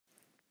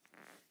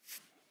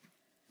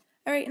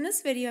All right, in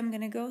this video I'm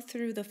going to go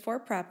through the four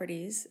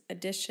properties: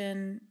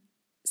 addition,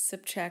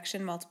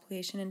 subtraction,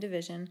 multiplication, and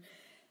division,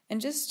 and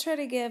just try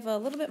to give a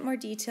little bit more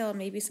detail and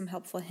maybe some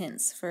helpful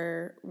hints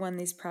for when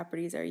these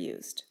properties are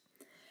used.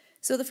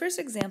 So the first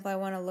example, I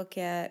want to look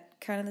at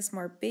kind of this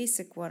more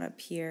basic one up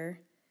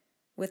here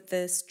with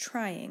this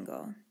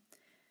triangle.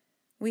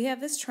 We have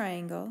this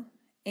triangle,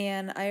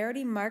 and I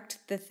already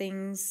marked the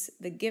things,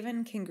 the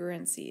given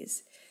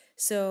congruencies.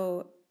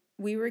 So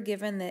we were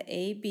given that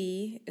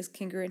AB is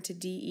congruent to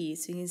DE,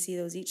 so you can see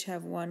those each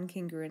have one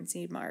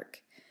congruency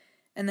mark.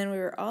 And then we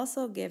were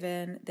also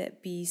given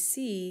that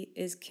BC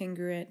is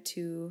congruent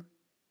to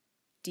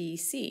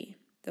DC.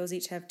 Those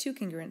each have two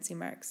congruency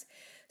marks.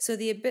 So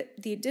the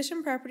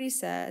addition property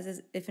says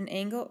is if an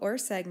angle or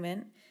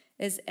segment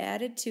is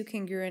added to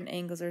congruent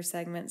angles or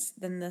segments,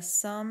 then the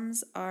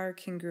sums are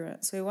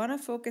congruent. So we want to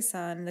focus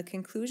on the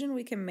conclusion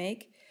we can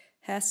make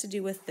has to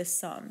do with the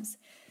sums.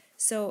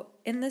 So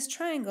in this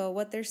triangle,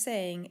 what they're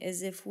saying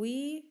is if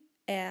we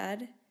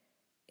add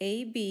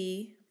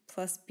AB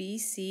plus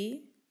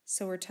BC,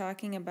 so we're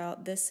talking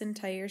about this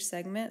entire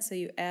segment, so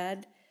you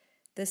add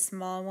this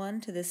small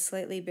one to this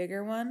slightly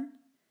bigger one,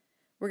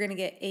 we're going to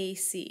get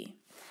AC.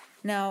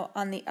 Now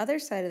on the other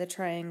side of the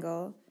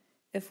triangle,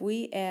 if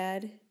we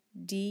add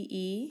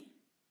DE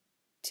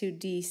to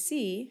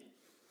DC,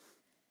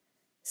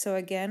 so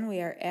again we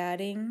are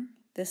adding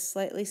this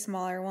slightly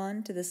smaller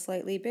one to the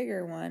slightly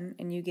bigger one,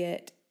 and you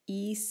get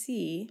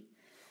EC.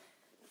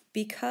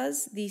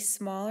 Because these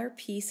smaller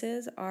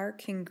pieces are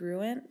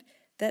congruent,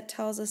 that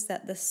tells us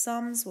that the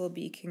sums will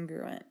be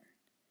congruent.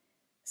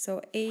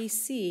 So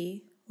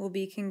AC will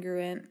be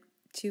congruent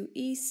to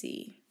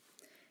EC.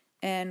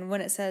 And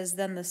when it says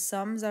then the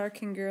sums are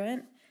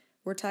congruent,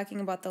 we're talking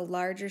about the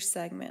larger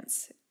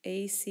segments.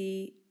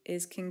 AC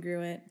is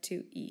congruent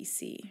to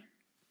EC.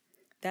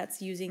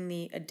 That's using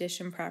the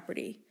addition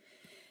property.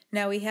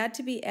 Now we had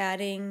to be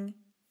adding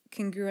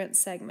congruent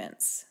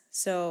segments.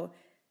 So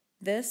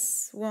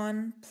this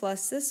one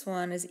plus this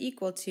one is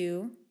equal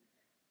to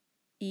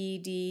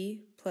ED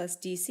plus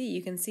DC.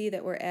 You can see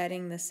that we're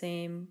adding the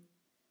same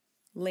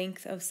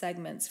length of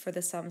segments for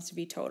the sums to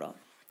be total.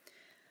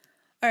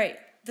 All right,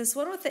 this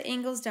one with the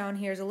angles down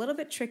here is a little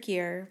bit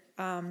trickier,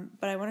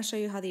 but I want to show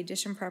you how the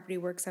addition property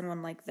works on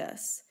one like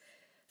this.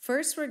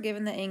 First, we're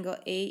given the angle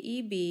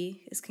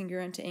AEB is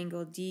congruent to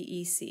angle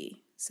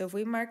DEC. So if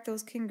we mark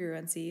those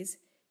congruencies,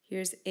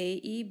 here's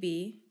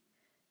AEB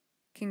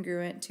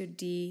congruent to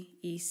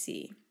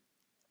DEC.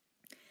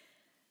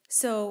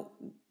 So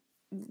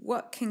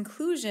what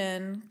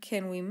conclusion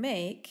can we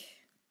make?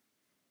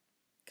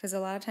 Because a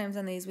lot of times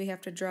on these we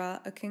have to draw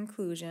a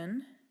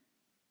conclusion.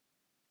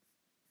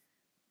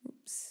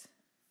 Oops,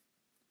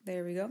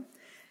 there we go.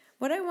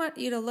 What I want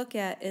you to look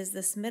at is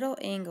this middle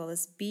angle,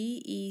 this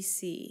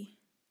BEC,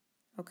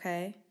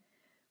 okay?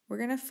 We're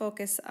going to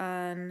focus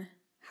on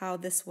how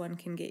this one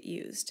can get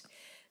used.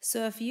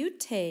 So if you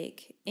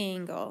take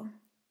angle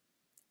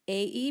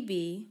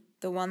AEB,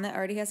 the one that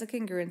already has a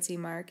congruency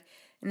mark,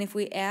 and if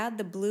we add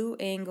the blue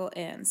angle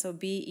in, so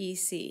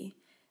BEC,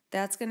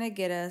 that's going to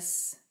get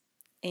us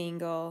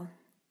angle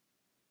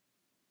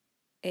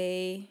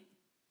AEC.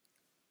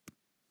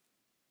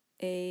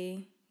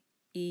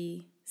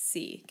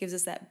 Gives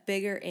us that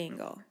bigger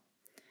angle.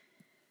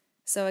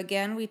 So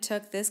again, we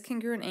took this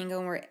congruent angle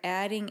and we're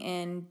adding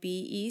in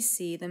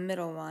BEC, the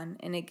middle one,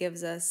 and it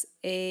gives us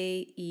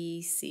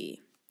AEC.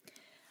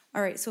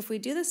 All right, so if we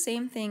do the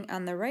same thing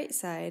on the right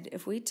side,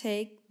 if we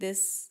take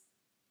this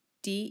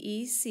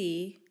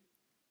DEC,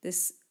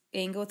 this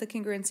angle with a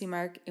congruency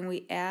mark, and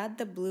we add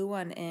the blue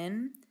one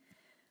in,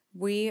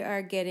 we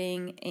are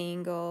getting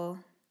angle,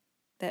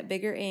 that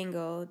bigger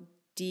angle,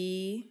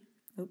 D,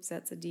 oops,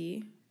 that's a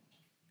D,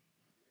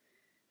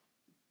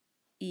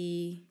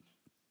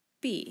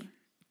 EB,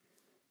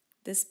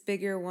 this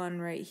bigger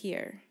one right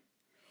here.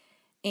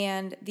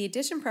 And the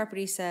addition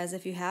property says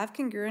if you have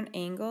congruent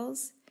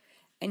angles,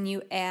 and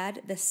you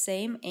add the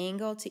same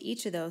angle to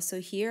each of those, so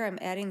here I'm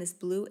adding this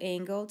blue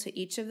angle to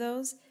each of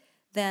those,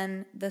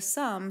 then the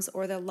sums,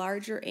 or the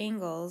larger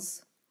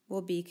angles,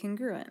 will be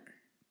congruent.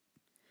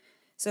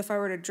 So if I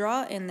were to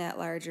draw in that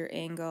larger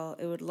angle,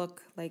 it would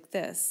look like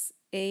this.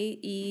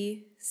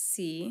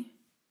 AEC,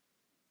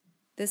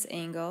 this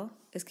angle,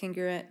 is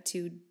congruent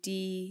to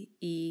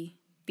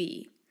DEB.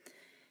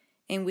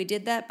 And we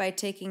did that by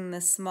taking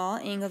the small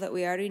angle that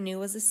we already knew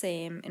was the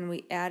same, and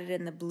we added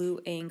in the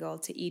blue angle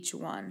to each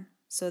one.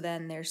 So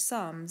then their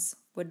sums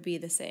would be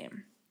the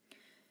same.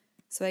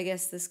 So I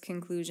guess this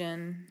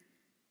conclusion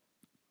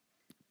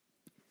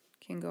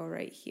can go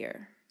right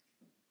here.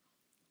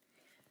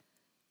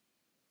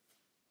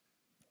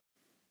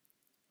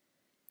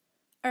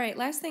 All right,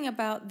 last thing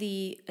about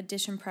the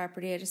addition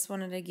property, I just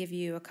wanted to give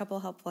you a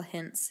couple helpful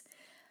hints.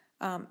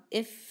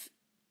 If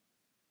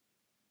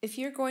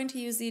you're going to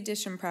use the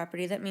addition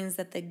property, that means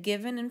that the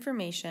given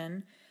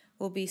information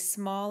will be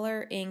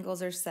smaller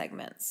angles or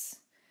segments.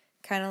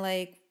 Kind of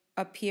like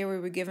up here we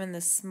were given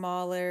the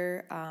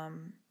smaller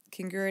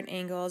congruent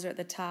angles, or at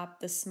the top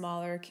the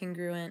smaller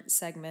congruent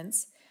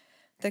segments.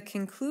 the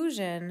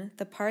conclusion,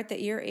 the part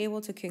that you're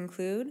able to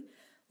conclude,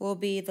 will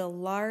be the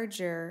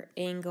larger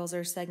angles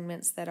or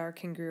segments that are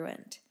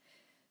congruent.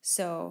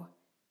 So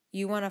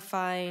you want to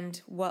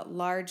find what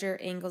larger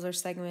angles or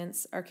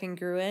segments are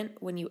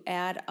congruent when you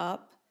add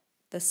up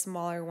the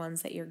smaller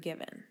ones that you're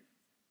given.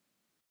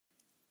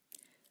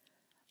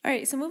 All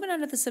right, so moving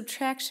on to the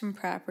subtraction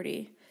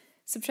property.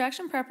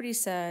 Subtraction property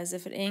says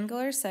if an angle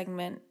or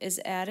segment is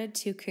added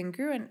to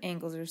congruent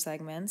angles or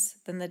segments,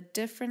 then the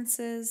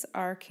differences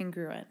are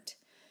congruent.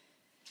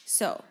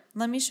 So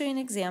let me show you an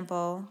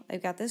example.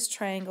 I've got this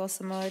triangle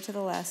similar to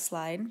the last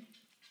slide.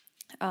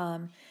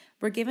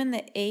 We're given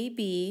that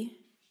AB,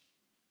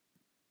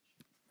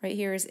 right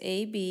here is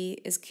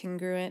AB, is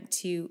congruent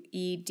to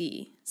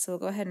ED. So we'll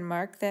go ahead and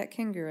mark that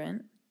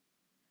congruent.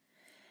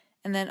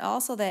 And then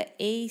also that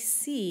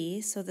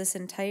AC, so this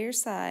entire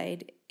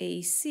side,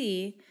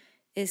 AC,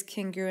 is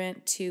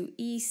congruent to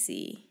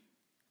EC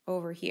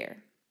over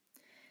here.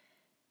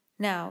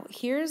 Now,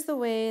 here's the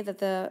way that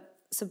the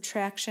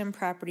subtraction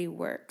property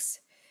works.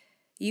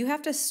 You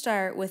have to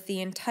start with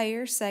the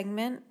entire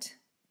segment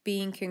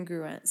being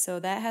congruent, so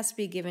that has to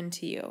be given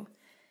to you.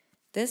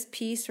 This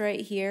piece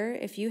right here,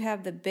 if you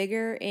have the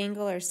bigger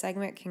angle or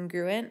segment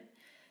congruent,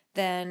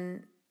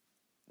 then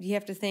you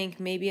have to think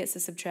maybe it's a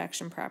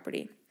subtraction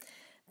property.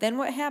 Then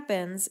what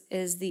happens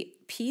is the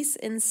piece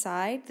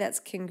inside that's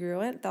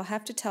congruent, they'll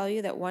have to tell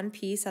you that one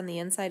piece on the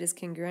inside is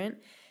congruent.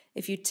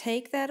 If you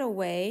take that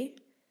away,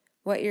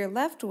 what you're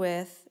left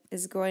with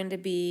is going to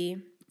be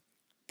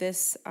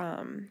this,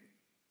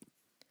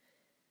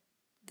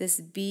 this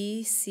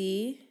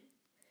BC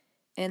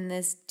and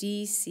this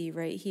DC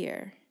right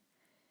here.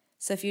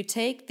 So if you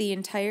take the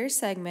entire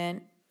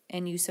segment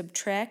and you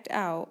subtract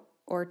out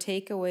or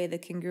take away the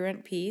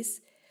congruent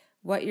piece,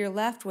 what you're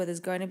left with is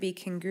going to be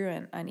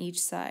congruent on each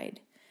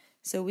side.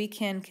 So we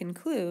can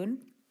conclude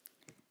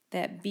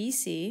that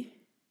BC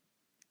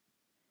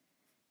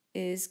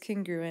is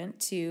congruent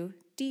to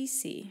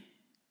DC.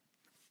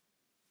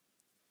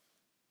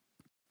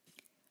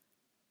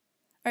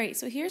 All right,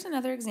 so here's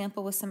another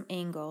example with some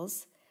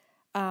angles.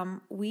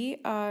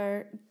 We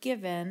are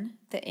given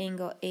the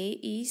angle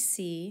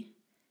AEC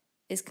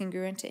is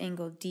congruent to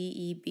angle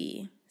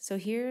DEB. So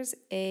here's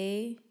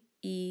AEC.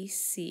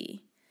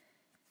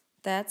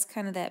 That's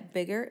kind of that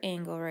bigger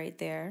angle right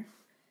there.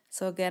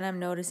 So again, I'm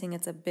noticing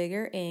it's a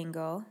bigger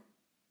angle.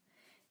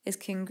 Is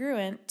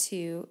congruent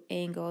to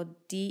angle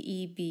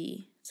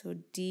DEB. So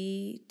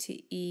D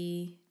to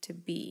E to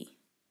B.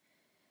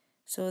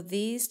 So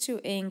these two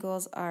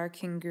angles are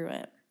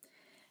congruent.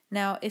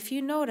 Now, if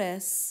you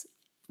notice,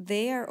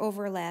 they are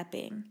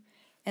overlapping.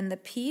 And the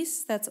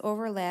piece that's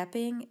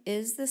overlapping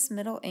is this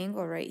middle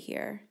angle right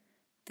here,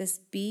 this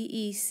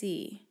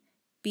BEC.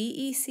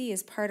 BEC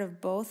is part of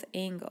both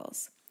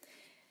angles.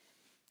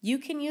 You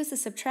can use the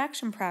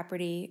subtraction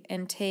property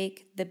and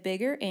take the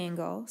bigger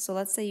angle. So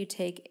let's say you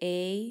take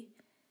AEC,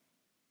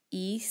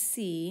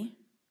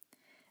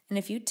 and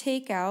if you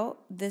take out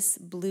this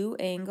blue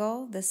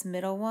angle, this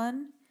middle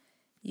one,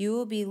 you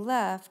will be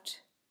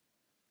left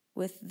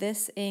with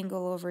this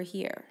angle over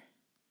here.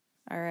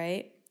 All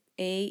right,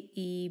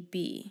 AEB.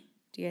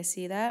 Do you guys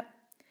see that?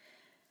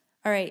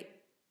 All right,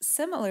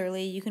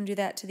 similarly, you can do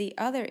that to the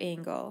other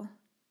angle,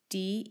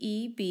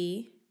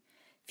 DEB.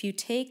 If you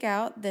take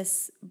out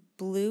this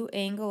blue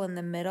angle in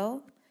the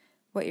middle,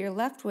 what you're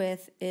left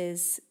with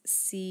is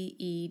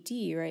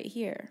CED right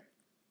here.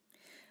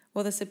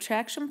 Well, the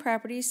subtraction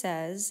property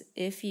says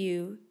if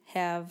the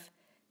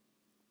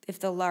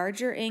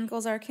larger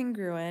angles are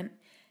congruent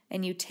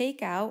and you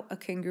take out a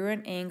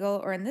congruent angle,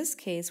 or in this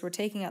case, we're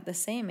taking out the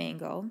same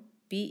angle,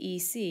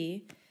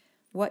 BEC,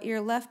 what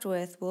you're left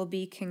with will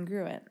be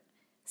congruent.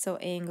 So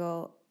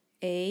angle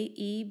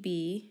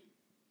AEB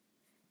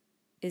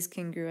is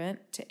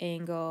congruent to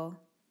angle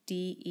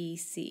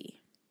DEC.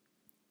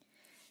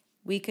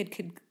 We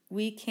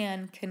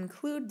can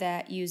conclude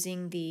that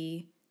using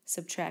the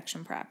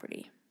subtraction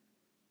property.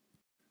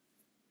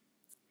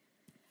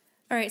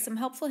 All right, some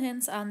helpful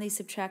hints on the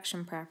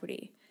subtraction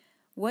property.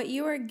 What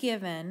you are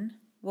given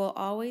will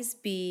always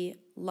be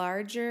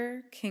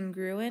larger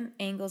congruent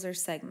angles or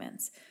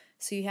segments.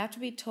 So you have to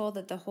be told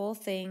that the whole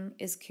thing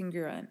is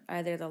congruent,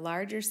 either the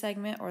larger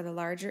segment or the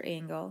larger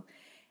angle.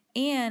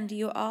 And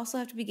you also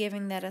have to be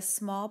given that a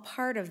small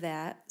part of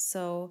that,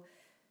 so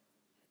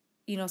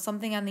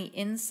something on the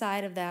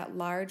inside of that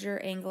larger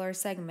angle or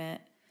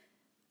segment,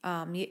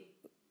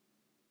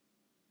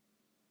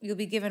 you'll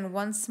be given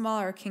one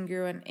smaller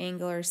congruent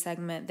angle or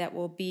segment that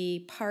will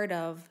be part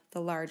of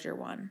the larger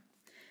one.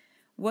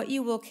 What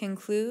you will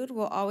conclude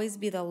will always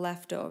be the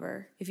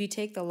leftover. If you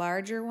take the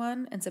larger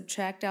one and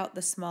subtract out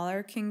the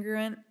smaller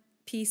congruent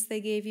piece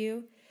they gave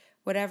you,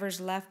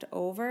 whatever's left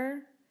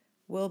over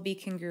will be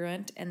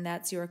congruent, and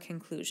that's your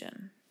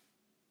conclusion.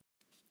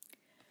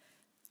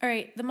 All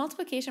right, the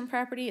multiplication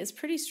property is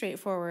pretty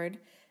straightforward.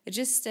 It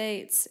just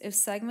states if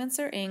segments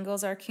or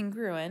angles are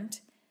congruent,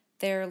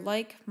 they're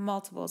like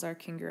multiples are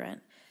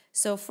congruent.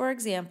 So for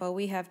example,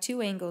 we have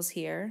two angles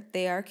here.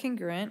 They are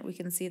congruent. We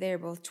can see they are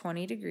both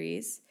 20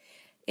 degrees.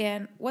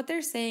 And what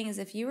they're saying is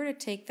if you were to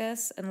take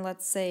this and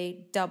let's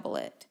say double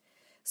it.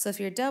 So if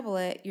you double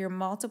it, you're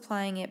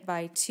multiplying it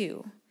by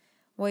 2.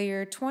 Well,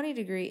 your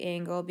 20-degree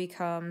angle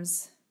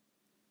becomes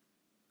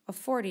a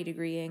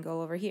 40-degree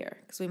angle over here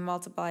because we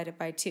multiplied it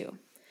by 2.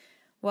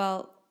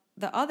 Well,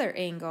 the other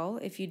angle,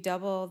 if you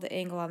double the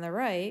angle on the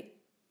right,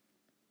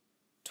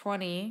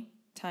 20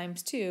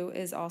 times 2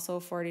 is also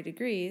 40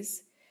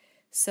 degrees.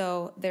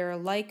 So they're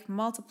like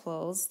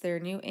multiples, their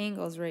new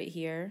angles right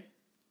here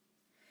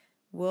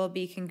will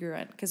be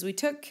congruent because we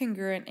took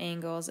congruent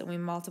angles and we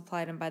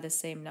multiplied them by the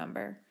same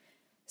number.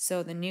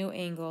 So the new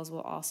angles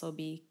will also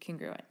be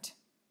congruent.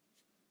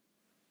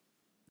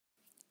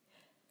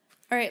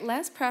 All right,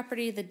 last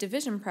property, the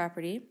division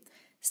property,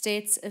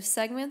 states if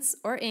segments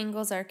or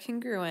angles are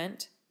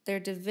congruent, their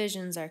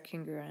divisions are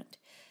congruent.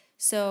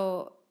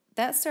 So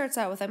that starts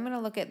out with, I'm going to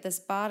look at this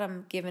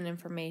bottom given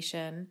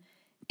information.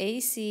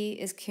 AC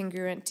is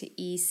congruent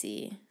to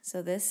EC.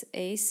 So this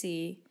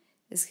AC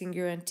is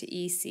congruent to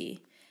EC.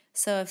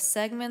 So if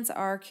segments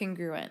are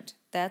congruent,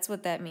 that's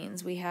what that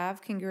means. We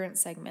have congruent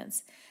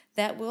segments.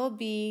 That will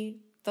be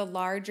the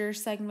larger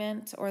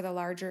segment or the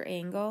larger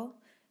angle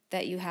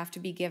that you have to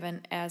be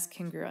given as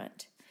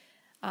congruent.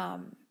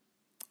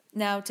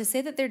 Now, to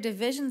say that their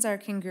divisions are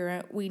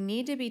congruent, we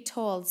need to be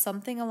told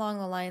something along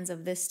the lines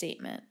of this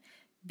statement.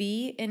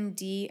 B and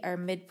D are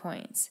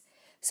midpoints.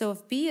 So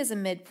if B is a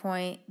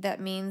midpoint, that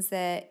means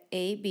that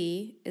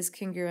AB is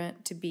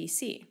congruent to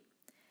BC.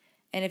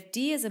 And if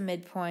D is a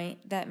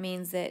midpoint, that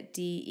means that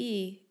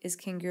DE is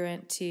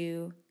congruent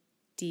to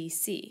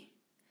DC.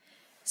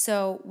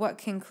 So what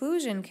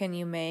conclusion can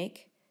you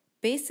make?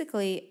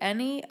 Basically,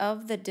 any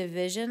of the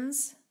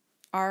divisions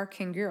are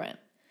congruent.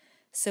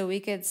 So we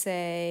could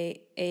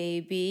say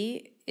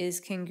AB is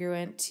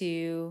congruent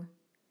to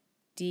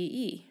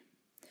DE.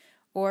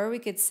 Or we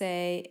could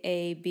say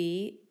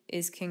AB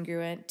is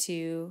congruent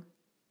to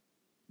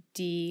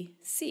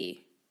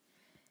DC.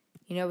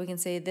 You know, we can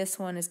say this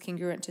one is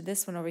congruent to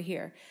this one over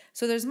here.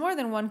 So there's more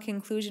than one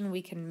conclusion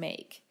we can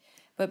make.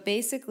 But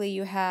basically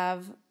you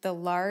have the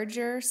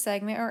larger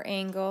segment or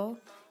angle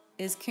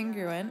is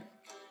congruent.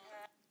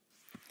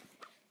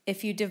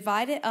 If you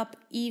divide it up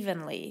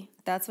evenly,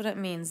 that's what it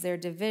means, they're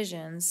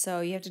divisions. So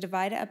you have to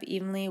divide it up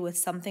evenly with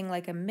something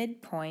like a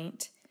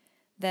midpoint,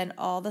 then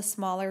all the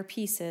smaller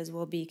pieces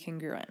will be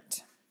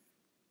congruent.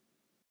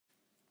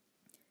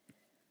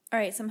 All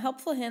right, some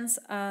helpful hints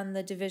on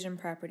the division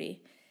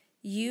property.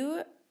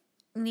 You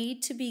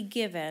need to be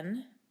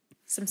given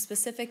some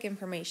specific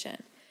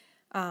information.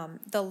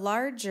 The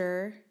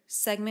larger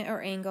segment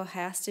or angle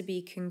has to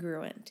be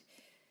congruent.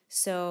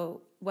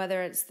 So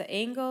whether it's the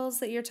angles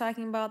that you're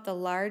talking about, the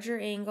larger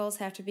angles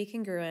have to be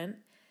congruent,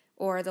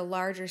 or the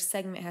larger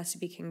segment has to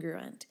be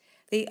congruent.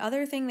 The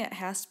other thing that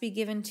has to be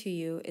given to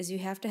you is you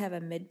have to have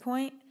a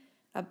midpoint,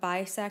 a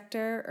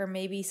bisector, or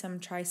maybe some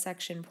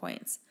trisection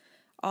points.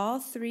 All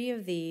 3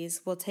 of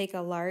these will take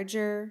a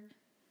larger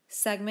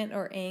segment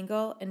or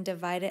angle and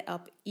divide it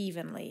up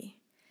evenly.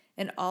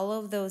 And all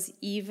of those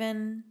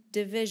even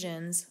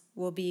divisions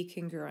will be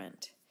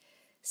congruent.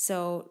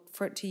 So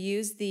to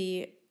use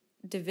the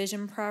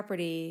division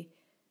property,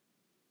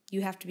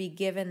 you have to be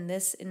given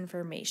this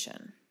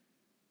information.